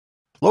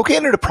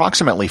Located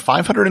approximately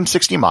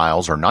 560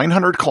 miles or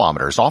 900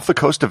 kilometers off the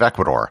coast of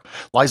Ecuador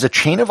lies a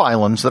chain of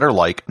islands that are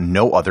like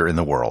no other in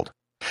the world.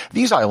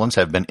 These islands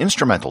have been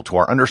instrumental to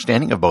our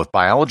understanding of both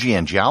biology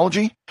and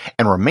geology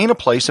and remain a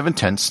place of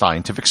intense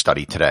scientific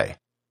study today.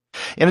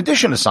 In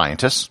addition to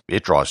scientists,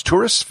 it draws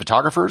tourists,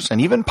 photographers,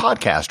 and even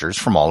podcasters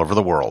from all over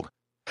the world.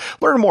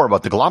 Learn more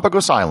about the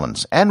Galapagos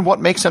Islands and what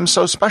makes them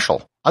so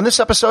special on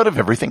this episode of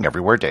Everything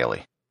Everywhere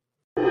Daily.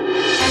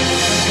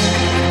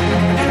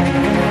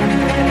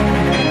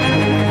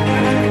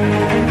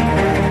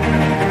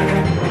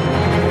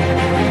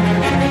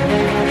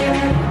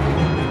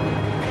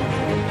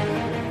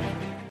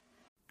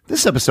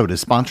 This episode is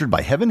sponsored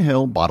by Heaven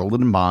Hill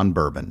Bottled & Bond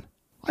Bourbon.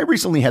 I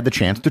recently had the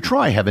chance to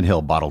try Heaven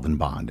Hill Bottled &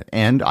 Bond,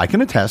 and I can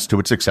attest to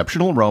its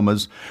exceptional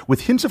aromas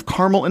with hints of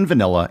caramel and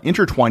vanilla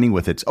intertwining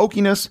with its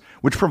oakiness,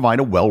 which provide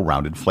a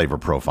well-rounded flavor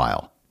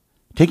profile.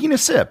 Taking a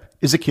sip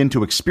is akin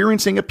to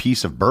experiencing a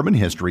piece of bourbon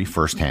history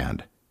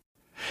firsthand.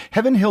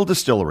 Heaven Hill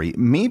Distillery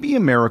may be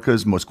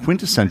America's most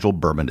quintessential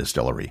bourbon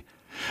distillery.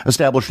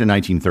 Established in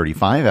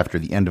 1935 after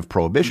the end of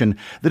Prohibition,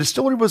 the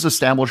distillery was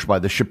established by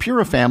the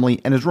Shapira family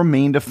and has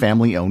remained a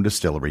family-owned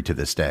distillery to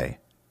this day.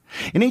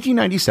 In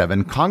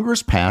 1897,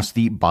 Congress passed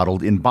the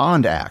Bottled in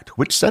Bond Act,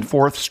 which set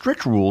forth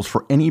strict rules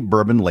for any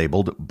bourbon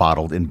labeled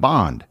Bottled in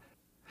Bond.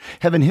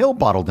 Heaven Hill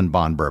Bottled in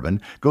Bond Bourbon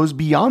goes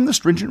beyond the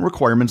stringent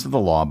requirements of the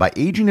law by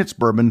aging its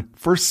bourbon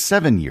for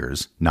 7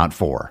 years, not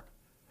 4.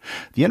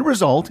 The end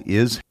result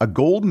is a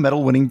gold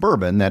medal-winning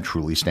bourbon that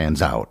truly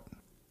stands out.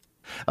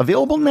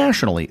 Available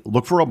nationally,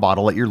 look for a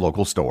bottle at your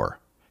local store.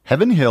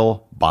 Heaven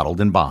Hill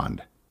Bottled in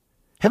Bond.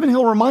 Heaven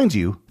Hill reminds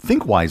you,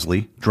 think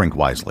wisely, drink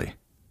wisely.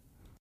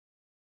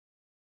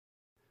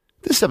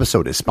 This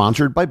episode is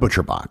sponsored by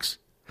ButcherBox.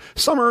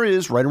 Summer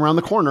is right around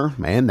the corner,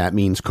 and that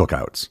means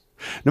cookouts.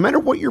 No matter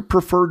what your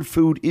preferred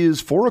food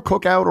is for a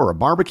cookout or a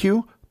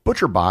barbecue,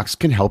 ButcherBox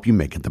can help you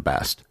make it the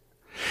best.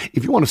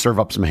 If you want to serve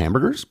up some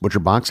hamburgers,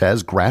 ButcherBox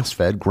has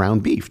grass-fed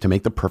ground beef to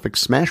make the perfect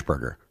smash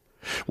burger.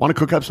 Want to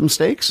cook up some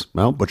steaks?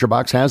 Well,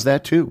 ButcherBox has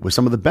that too, with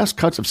some of the best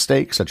cuts of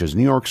steak such as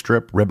New York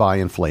strip,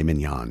 ribeye, and filet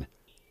mignon.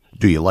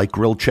 Do you like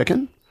grilled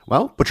chicken?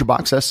 Well,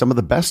 ButcherBox has some of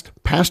the best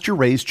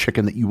pasture-raised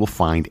chicken that you will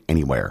find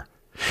anywhere.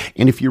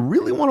 And if you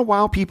really want to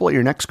wow people at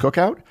your next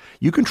cookout,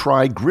 you can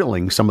try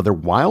grilling some of their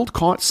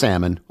wild-caught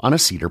salmon on a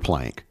cedar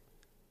plank.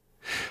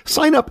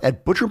 Sign up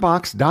at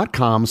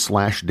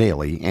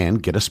butcherbox.com/daily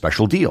and get a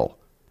special deal.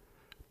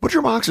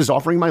 ButcherBox is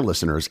offering my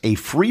listeners a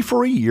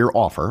free-for-a-year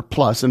offer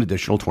plus an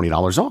additional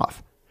 $20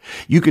 off.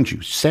 You can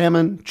choose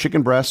salmon,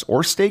 chicken breasts,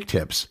 or steak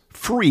tips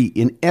free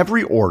in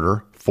every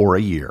order for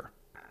a year.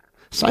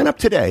 Sign up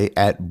today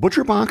at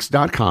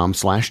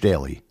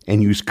butcherbox.com/daily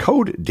and use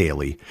code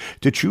DAILY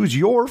to choose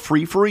your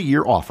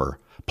free-for-a-year offer,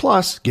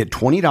 plus get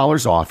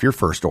 $20 off your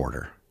first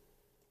order.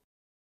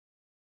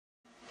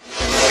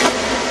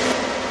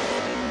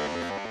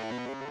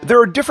 There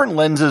are different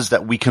lenses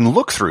that we can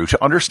look through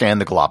to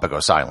understand the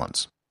Galapagos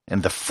Islands,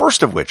 and the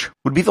first of which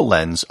would be the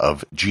lens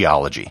of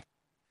geology.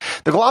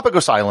 The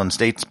Galapagos Islands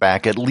dates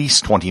back at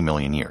least 20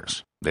 million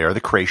years. They are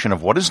the creation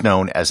of what is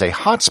known as a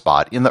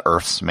hotspot in the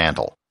Earth's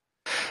mantle.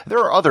 There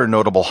are other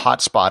notable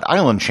hotspot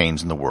island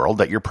chains in the world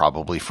that you're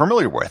probably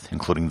familiar with,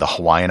 including the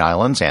Hawaiian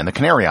Islands and the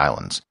Canary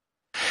Islands.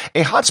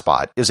 A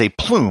hotspot is a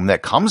plume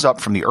that comes up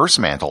from the Earth's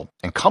mantle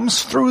and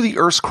comes through the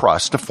Earth's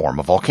crust to form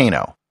a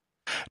volcano.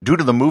 Due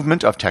to the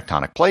movement of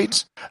tectonic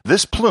plates,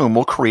 this plume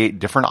will create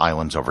different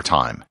islands over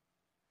time.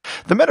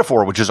 The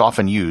metaphor which is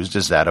often used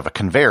is that of a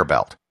conveyor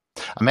belt.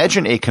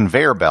 Imagine a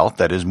conveyor belt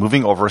that is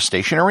moving over a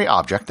stationary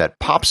object that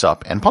pops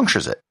up and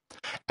punctures it.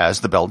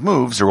 As the belt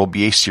moves, there will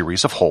be a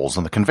series of holes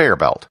in the conveyor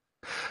belt.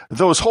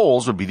 Those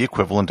holes would be the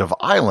equivalent of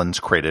islands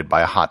created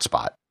by a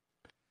hotspot.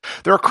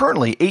 There are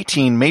currently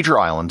 18 major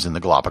islands in the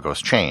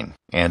Galapagos chain,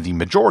 and the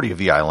majority of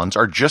the islands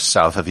are just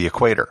south of the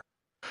equator.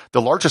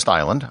 The largest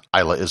island,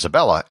 Isla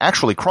Isabela,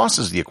 actually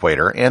crosses the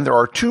equator, and there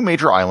are 2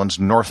 major islands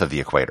north of the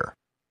equator.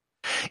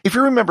 If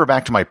you remember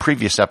back to my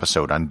previous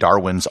episode on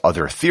Darwin's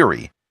other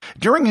theory,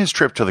 during his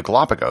trip to the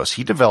Galapagos,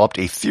 he developed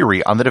a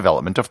theory on the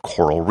development of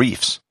coral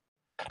reefs.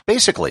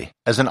 Basically,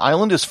 as an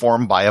island is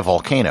formed by a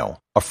volcano,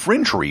 a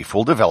fringe reef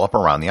will develop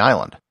around the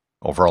island.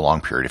 Over a long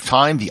period of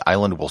time, the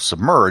island will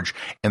submerge,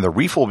 and the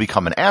reef will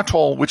become an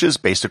atoll, which is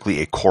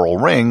basically a coral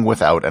ring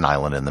without an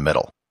island in the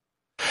middle.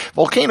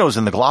 Volcanoes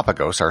in the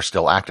Galapagos are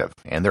still active,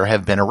 and there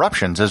have been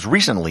eruptions as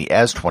recently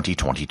as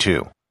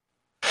 2022.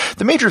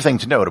 The major thing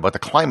to note about the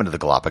climate of the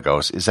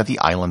Galapagos is that the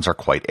islands are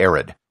quite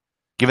arid.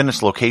 Given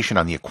its location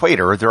on the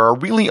equator, there are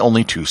really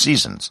only 2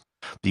 seasons.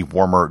 The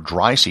warmer,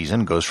 dry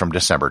season goes from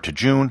December to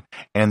June,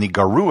 and the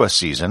Garua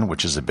season,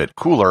 which is a bit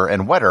cooler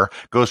and wetter,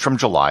 goes from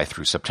July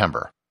through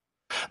September.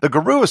 The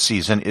Garua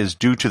season is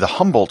due to the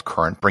Humboldt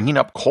Current bringing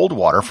up cold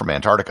water from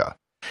Antarctica,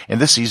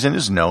 and this season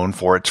is known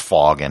for its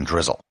fog and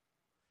drizzle.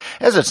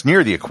 As it's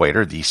near the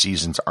equator, these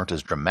seasons aren't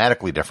as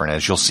dramatically different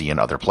as you'll see in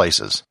other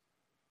places.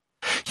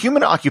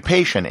 Human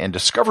occupation and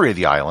discovery of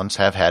the islands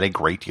have had a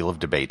great deal of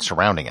debate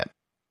surrounding it.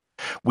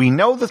 We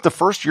know that the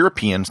first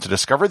Europeans to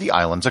discover the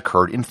islands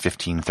occurred in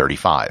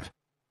 1535.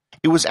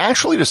 It was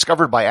actually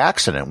discovered by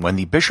accident when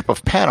the Bishop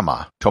of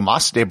Panama,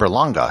 Tomás de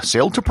Berlanga,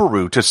 sailed to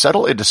Peru to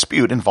settle a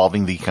dispute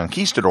involving the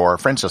conquistador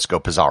Francisco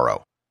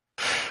Pizarro.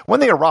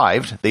 When they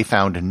arrived, they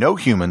found no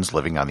humans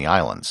living on the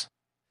islands.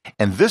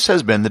 And this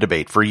has been the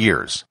debate for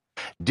years.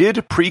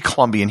 Did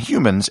pre-Columbian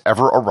humans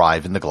ever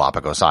arrive in the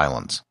Galapagos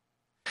Islands?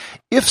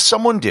 If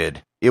someone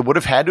did, it would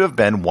have had to have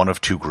been one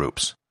of two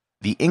groups: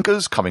 the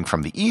Incas coming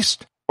from the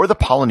east or the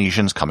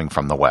Polynesians coming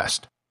from the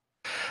west.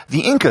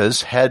 The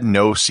Incas had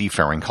no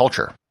seafaring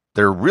culture.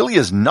 There really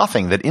is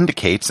nothing that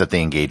indicates that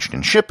they engaged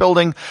in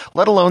shipbuilding,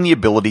 let alone the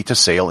ability to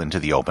sail into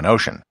the open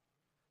ocean.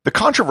 The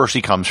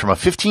controversy comes from a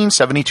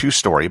 1572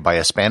 story by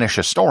a Spanish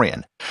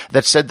historian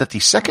that said that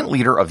the second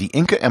leader of the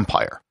Inca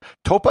Empire,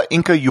 Topa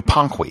Inca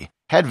Yupanqui,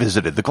 had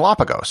visited the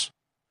Galapagos.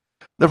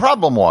 The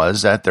problem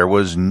was that there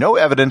was no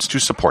evidence to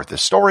support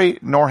this story,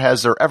 nor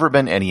has there ever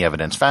been any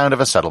evidence found of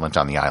a settlement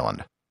on the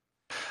island.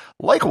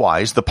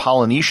 Likewise, the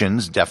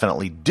Polynesians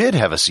definitely did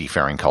have a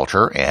seafaring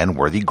culture and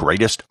were the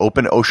greatest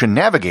open ocean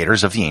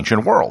navigators of the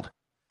ancient world.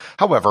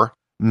 However,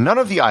 none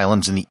of the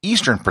islands in the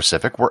eastern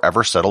Pacific were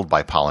ever settled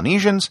by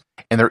Polynesians,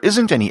 and there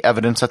isn't any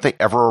evidence that they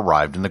ever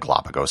arrived in the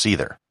Galapagos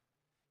either.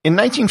 In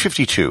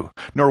 1952,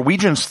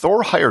 Norwegians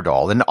Thor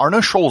Heyerdahl and Arne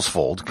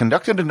Skjoldsvold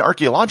conducted an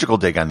archaeological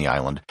dig on the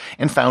island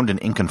and found an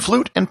Incan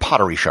flute and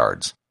pottery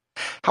shards.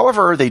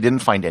 However, they didn't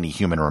find any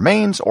human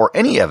remains or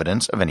any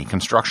evidence of any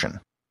construction.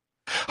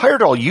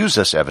 Heyerdahl used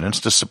this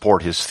evidence to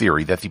support his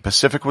theory that the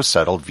Pacific was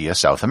settled via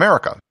South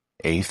America,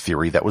 a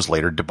theory that was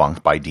later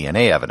debunked by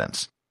DNA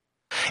evidence.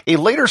 A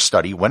later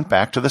study went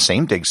back to the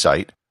same dig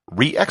site,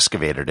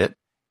 re-excavated it,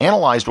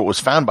 analyzed what was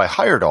found by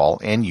Heyerdahl,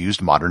 and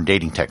used modern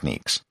dating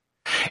techniques.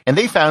 And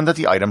they found that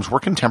the items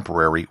were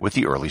contemporary with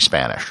the early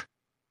Spanish.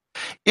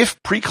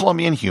 If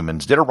pre-Columbian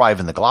humans did arrive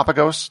in the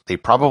Galapagos, they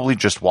probably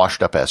just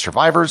washed up as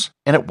survivors,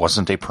 and it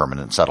wasn't a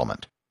permanent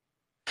settlement.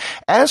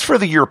 As for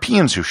the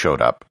Europeans who showed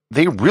up,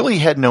 they really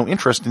had no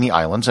interest in the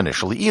islands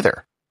initially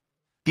either.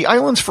 The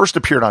islands first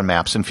appeared on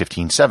maps in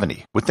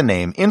 1570 with the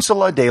name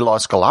Insula de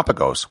los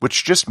Galapagos,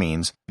 which just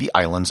means the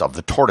Islands of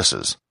the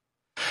Tortoises.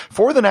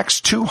 For the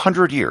next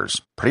 200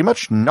 years, pretty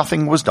much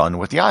nothing was done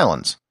with the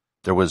islands.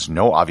 There was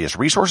no obvious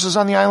resources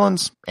on the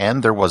islands,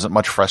 and there wasn't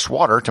much fresh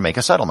water to make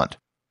a settlement.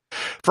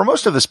 For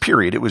most of this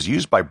period, it was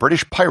used by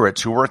British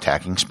pirates who were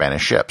attacking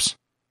Spanish ships.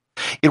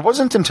 It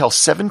wasn't until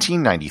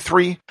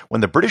 1793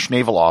 when the British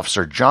naval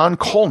officer John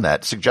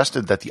Colnett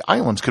suggested that the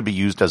islands could be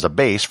used as a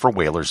base for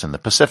whalers in the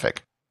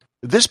Pacific.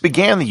 This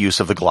began the use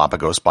of the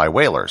Galapagos by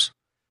whalers.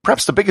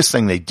 Perhaps the biggest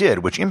thing they did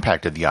which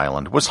impacted the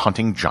island was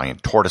hunting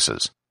giant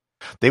tortoises.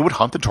 They would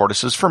hunt the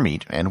tortoises for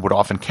meat and would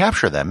often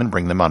capture them and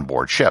bring them on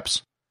board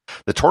ships.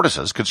 The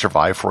tortoises could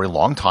survive for a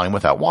long time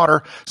without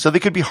water, so they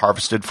could be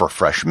harvested for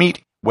fresh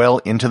meat well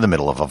into the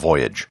middle of a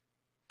voyage.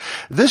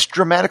 This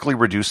dramatically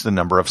reduced the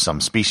number of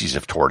some species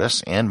of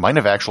tortoise and might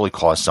have actually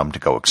caused some to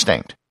go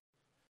extinct.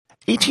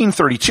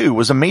 1832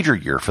 was a major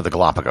year for the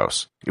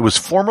Galapagos. It was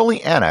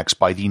formally annexed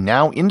by the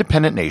now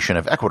independent nation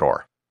of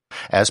Ecuador.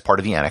 As part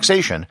of the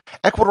annexation,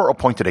 Ecuador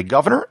appointed a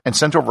governor and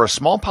sent over a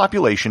small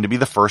population to be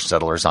the first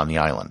settlers on the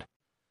island.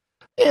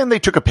 And they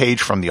took a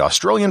page from the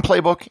Australian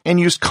playbook and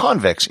used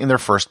convicts in their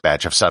first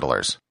batch of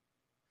settlers.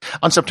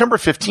 On September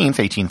 15,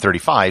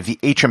 1835, the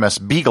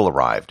HMS Beagle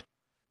arrived.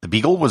 The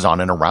Beagle was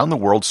on an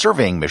around-the-world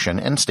surveying mission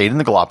and stayed in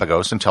the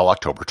Galapagos until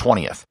October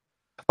 20th.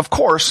 Of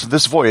course,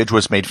 this voyage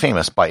was made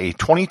famous by a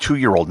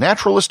 22-year-old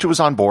naturalist who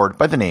was on board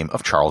by the name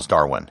of Charles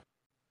Darwin.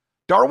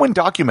 Darwin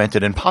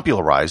documented and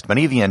popularized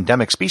many of the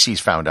endemic species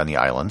found on the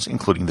islands,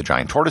 including the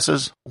giant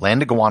tortoises,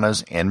 land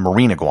iguanas, and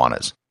marine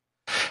iguanas.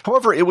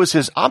 However, it was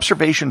his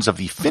observations of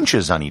the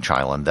finches on each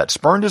island that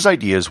spurned his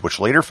ideas, which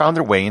later found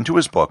their way into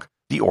his book,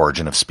 The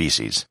Origin of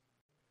Species.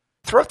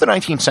 Throughout the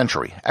 19th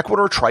century,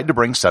 Ecuador tried to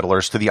bring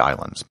settlers to the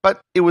islands,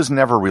 but it was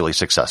never really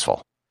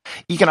successful.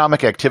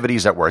 Economic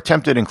activities that were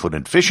attempted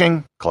included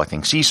fishing,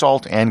 collecting sea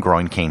salt, and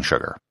growing cane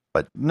sugar,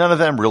 but none of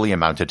them really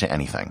amounted to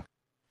anything.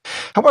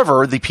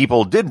 However, the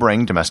people did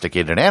bring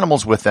domesticated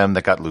animals with them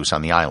that got loose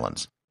on the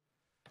islands.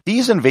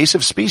 These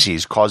invasive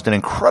species caused an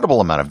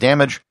incredible amount of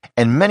damage,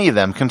 and many of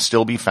them can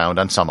still be found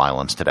on some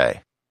islands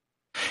today.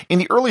 In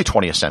the early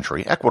 20th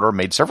century, Ecuador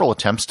made several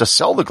attempts to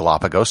sell the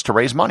Galapagos to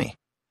raise money.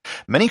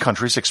 Many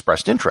countries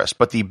expressed interest,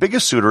 but the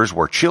biggest suitors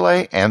were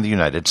Chile and the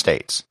United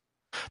States.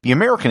 The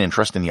American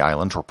interest in the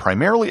islands were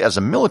primarily as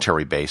a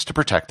military base to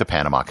protect the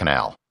Panama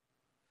Canal.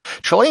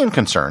 Chilean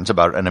concerns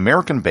about an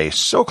American base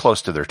so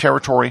close to their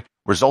territory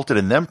resulted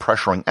in them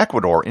pressuring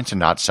Ecuador into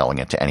not selling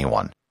it to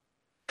anyone.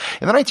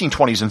 In the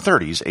 1920s and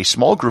 30s, a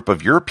small group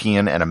of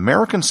European and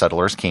American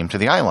settlers came to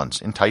the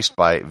islands, enticed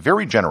by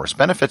very generous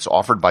benefits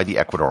offered by the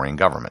Ecuadorian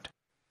government.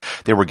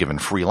 They were given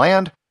free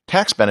land,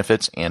 tax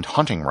benefits, and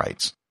hunting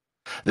rights.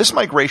 This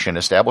migration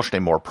established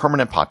a more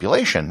permanent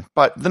population,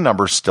 but the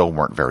numbers still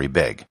weren't very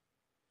big.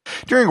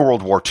 During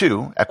World War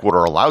II,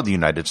 Ecuador allowed the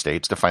United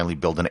States to finally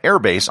build an air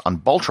base on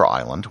Baltra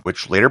Island,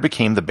 which later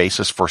became the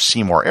basis for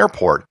Seymour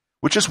Airport,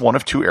 which is one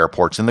of two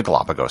airports in the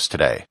Galapagos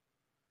today.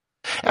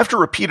 After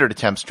repeated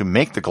attempts to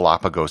make the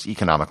Galapagos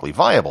economically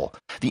viable,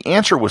 the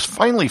answer was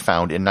finally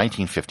found in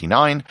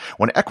 1959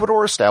 when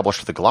Ecuador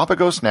established the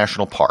Galapagos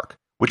National Park,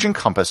 which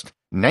encompassed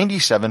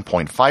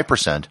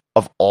 97.5%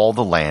 of all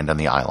the land on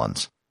the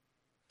islands.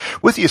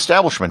 With the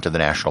establishment of the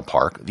national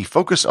park, the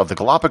focus of the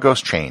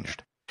Galapagos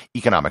changed.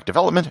 Economic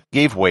development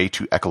gave way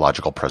to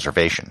ecological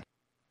preservation.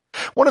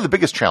 One of the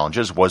biggest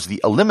challenges was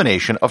the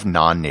elimination of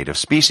non-native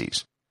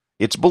species.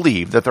 It's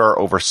believed that there are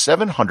over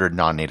 700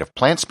 non-native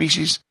plant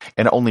species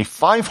and only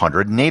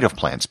 500 native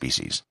plant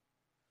species.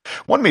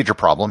 One major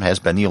problem has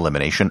been the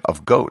elimination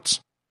of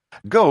goats.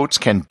 Goats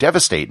can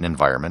devastate an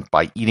environment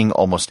by eating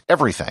almost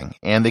everything,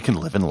 and they can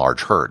live in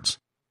large herds.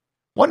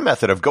 One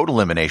method of goat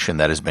elimination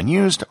that has been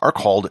used are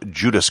called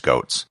Judas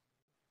goats.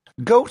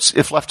 Goats,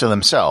 if left to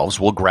themselves,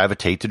 will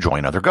gravitate to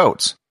join other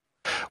goats.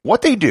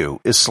 What they do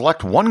is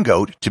select one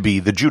goat to be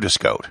the Judas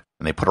goat,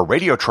 and they put a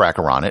radio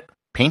tracker on it,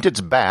 paint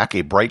its back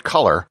a bright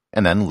color,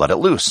 and then let it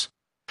loose.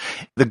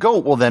 The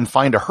goat will then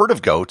find a herd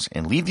of goats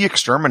and lead the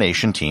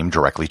extermination team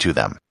directly to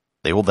them.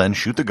 They will then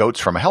shoot the goats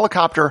from a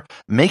helicopter,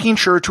 making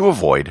sure to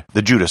avoid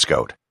the Judas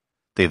goat.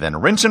 They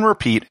then rinse and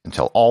repeat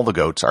until all the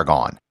goats are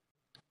gone.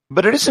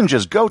 But it isn't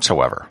just goats,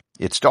 however.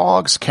 It's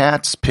dogs,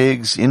 cats,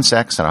 pigs,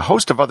 insects, and a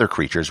host of other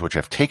creatures which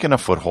have taken a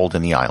foothold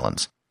in the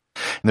islands.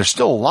 And there's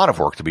still a lot of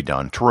work to be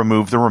done to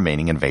remove the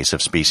remaining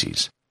invasive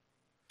species.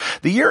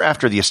 The year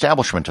after the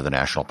establishment of the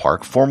national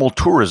park, formal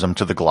tourism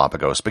to the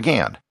Galapagos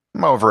began.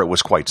 However, it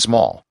was quite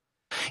small.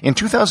 In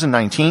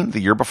 2019,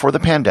 the year before the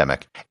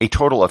pandemic, a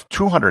total of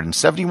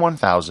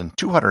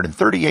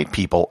 271,238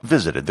 people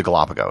visited the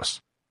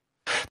Galapagos.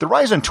 The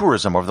rise in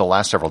tourism over the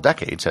last several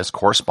decades has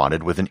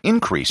corresponded with an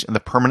increase in the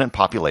permanent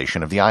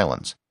population of the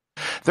islands.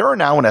 There are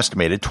now an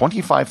estimated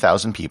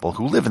 25,000 people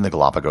who live in the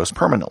Galapagos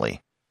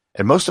permanently,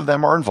 and most of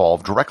them are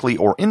involved directly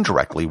or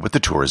indirectly with the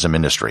tourism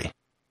industry.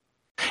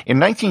 In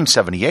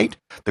 1978,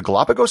 the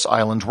Galapagos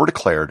Islands were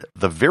declared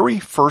the very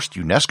first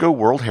UNESCO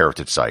World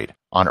Heritage Site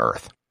on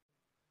Earth.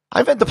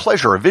 I've had the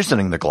pleasure of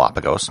visiting the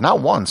Galapagos not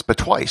once but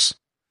twice.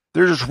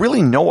 There's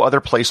really no other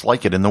place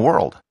like it in the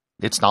world.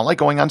 It's not like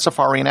going on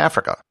safari in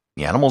Africa.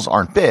 The animals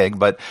aren't big,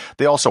 but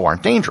they also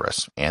aren't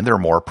dangerous, and they're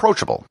more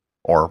approachable.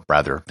 Or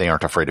rather, they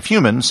aren't afraid of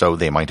humans, so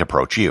they might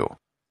approach you.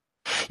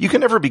 You can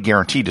never be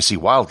guaranteed to see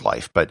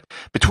wildlife, but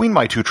between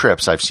my two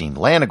trips I've seen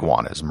land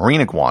iguanas,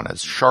 marine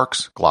iguanas,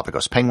 sharks,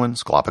 Galapagos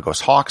penguins,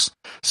 Galapagos hawks,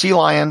 sea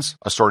lions,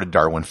 assorted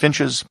Darwin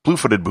finches,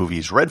 blue-footed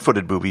boobies,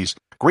 red-footed boobies,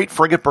 great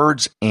frigate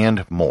birds,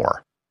 and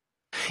more.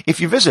 If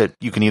you visit,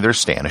 you can either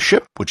stay on a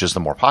ship, which is the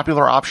more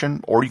popular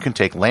option, or you can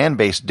take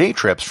land-based day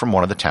trips from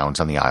one of the towns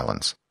on the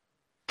islands.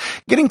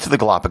 Getting to the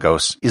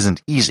Galapagos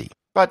isn't easy,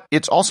 but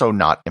it's also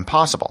not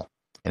impossible.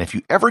 And if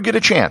you ever get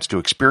a chance to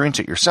experience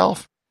it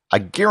yourself, I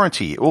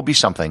guarantee it will be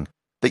something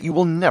that you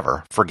will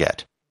never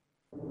forget.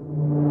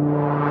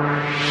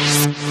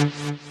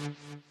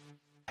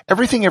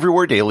 Everything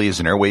Everywhere Daily is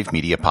an Airwave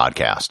Media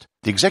podcast.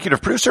 The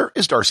executive producer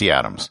is Darcy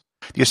Adams.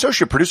 The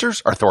associate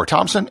producers are Thor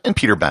Thompson and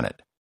Peter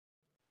Bennett.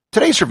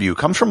 Today's review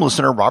comes from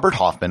listener Robert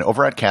Hoffman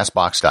over at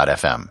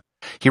Castbox.fm.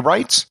 He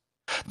writes,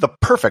 "The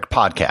perfect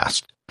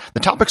podcast. The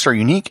topics are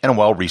unique and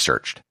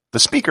well-researched. The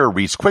speaker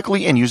reads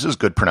quickly and uses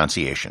good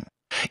pronunciation.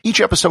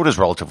 Each episode is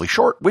relatively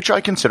short, which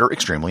I consider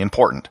extremely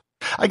important.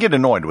 I get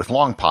annoyed with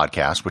long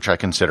podcasts, which I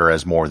consider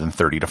as more than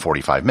 30 to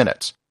 45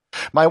 minutes.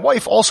 My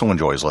wife also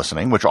enjoys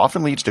listening, which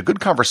often leads to good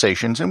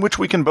conversations in which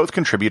we can both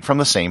contribute from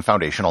the same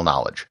foundational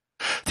knowledge.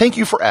 Thank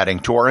you for adding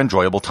to our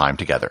enjoyable time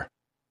together."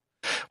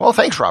 Well,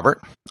 thanks,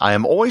 Robert. I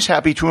am always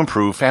happy to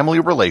improve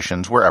family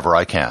relations wherever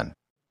I can.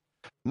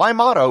 My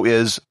motto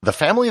is, the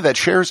family that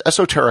shares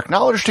esoteric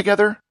knowledge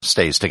together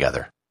stays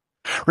together.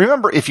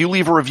 Remember, if you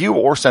leave a review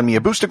or send me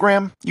a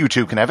boostagram, you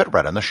too can have it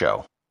read on the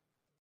show.